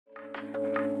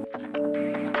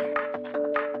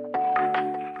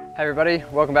Hey everybody,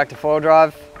 welcome back to Foil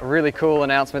Drive. A really cool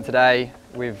announcement today.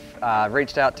 We've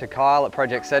reached out to Kyle at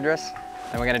Project Cedrus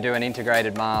and we're going to do an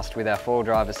integrated mast with our Foil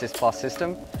Drive Assist Plus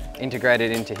system, integrated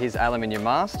into his aluminium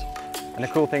mast. And the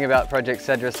cool thing about Project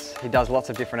Cedrus, he does lots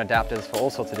of different adapters for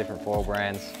all sorts of different foil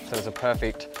brands. So it's a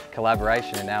perfect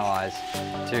collaboration in our eyes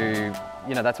to,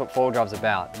 that's what Foil Drive's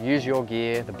about. Use your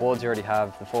gear, the boards you already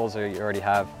have, the foils you already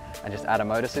have, and just add a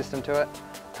motor system to it.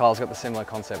 Kyle's got the similar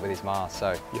concept with his mast,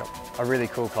 so a really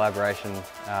cool collaboration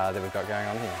that we've got going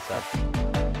on here.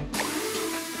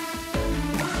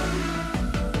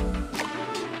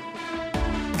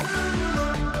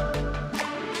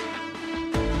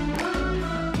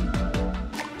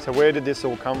 So where did this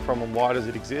all come from and why does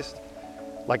it exist?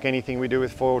 Like anything we do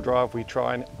with Foil Drive, we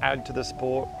try and add to the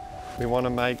sport. We want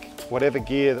to make whatever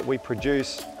gear that we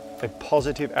produce a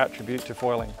positive attribute to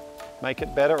foiling. Make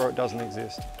it better or it doesn't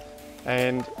exist.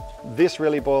 And this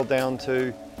really boiled down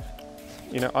to,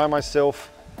 I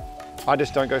myself, I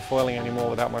just don't go foiling anymore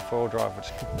without my Foil Drive,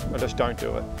 I just don't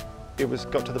do it.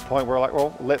 It got to the point where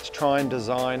well, let's try and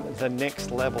design the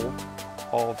next level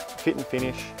of fit and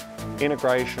finish,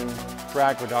 integration,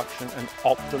 drag reduction, and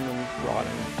optimum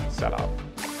riding setup.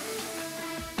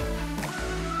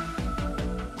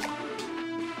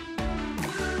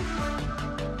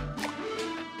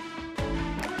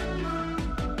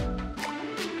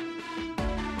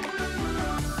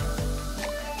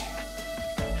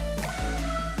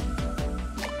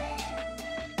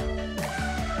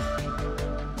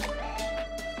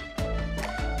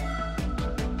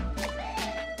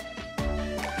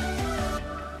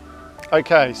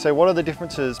 Okay, so what are the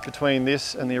differences between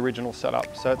this and the original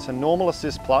setup? So it's a normal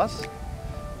Assist Plus,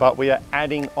 but we are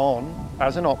adding on,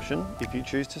 as an option, if you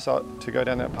choose to go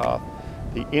down that path,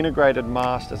 the integrated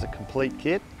mast as a complete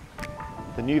kit,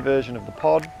 the new version of the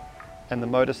pod, and the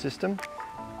motor system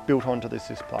built onto the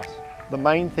Assist Plus. The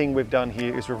main thing we've done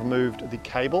here is we've removed the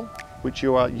cable, which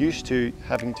you are used to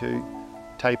having to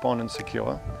tape on and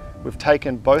secure. We've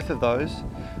taken both of those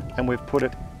and we've put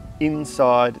it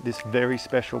inside this very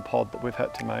special pod that we've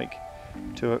had to make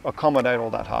to accommodate all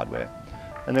that hardware.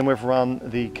 And then we've run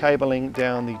the cabling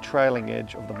down the trailing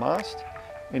edge of the mast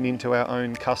and into our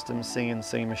own custom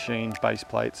CNC machine base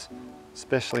plates,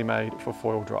 specially made for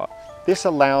Foil Drive. This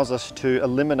allows us to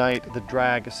eliminate the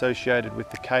drag associated with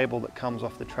the cable that comes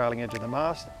off the trailing edge of the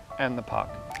mast and the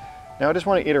puck. Now I just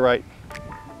want to iterate,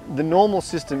 the normal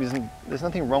system there's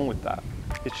nothing wrong with that.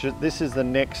 It's just, this is the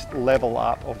next level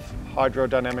up of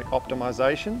hydrodynamic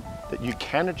optimization that you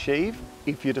can achieve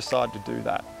if you decide to do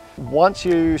that. Once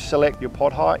you select your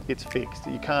pod height, it's fixed.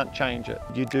 You can't change it.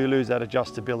 You do lose that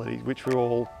adjustability, which we're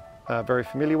all very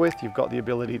familiar with. You've got the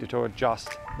ability to adjust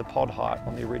the pod height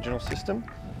on the original system.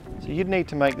 So you'd need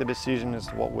to make the decision as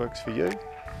to what works for you.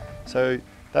 So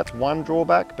that's one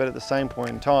drawback, but at the same point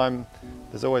in time,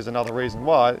 there's always another reason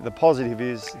why. The positive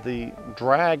is the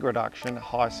drag reduction,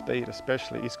 high speed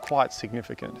especially, is quite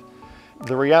significant.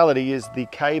 The reality is the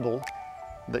cable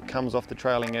that comes off the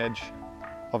trailing edge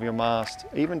of your mast,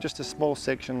 even just a small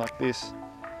section like this,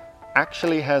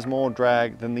 actually has more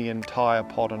drag than the entire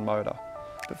pod and motor.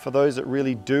 But for those that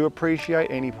really do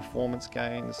appreciate any performance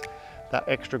gains, that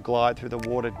extra glide through the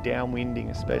water, downwinding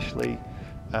especially,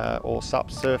 or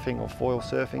sup surfing or foil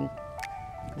surfing,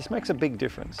 this makes a big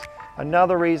difference.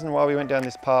 Another reason why we went down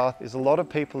this path is a lot of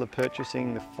people are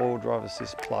purchasing the Foil Drive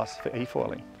Assist Plus for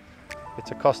e-foiling.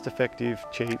 It's a cost-effective,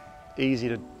 cheap, easy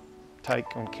to take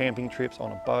on camping trips,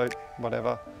 on a boat,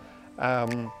 whatever.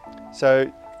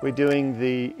 So we're doing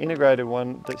the integrated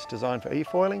one that's designed for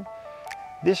e-foiling.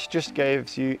 This just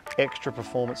gives you extra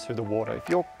performance through the water. If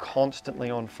you're constantly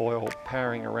on foil,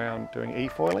 powering around doing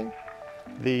e-foiling,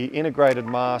 the integrated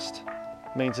mast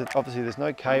means that obviously there's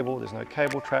no cable, there's no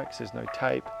cable tracks, there's no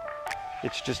tape.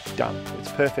 It's just done.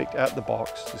 It's perfect out the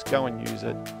box. Just go and use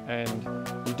it, and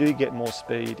you do get more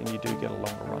speed and you do get a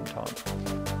longer run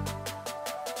time.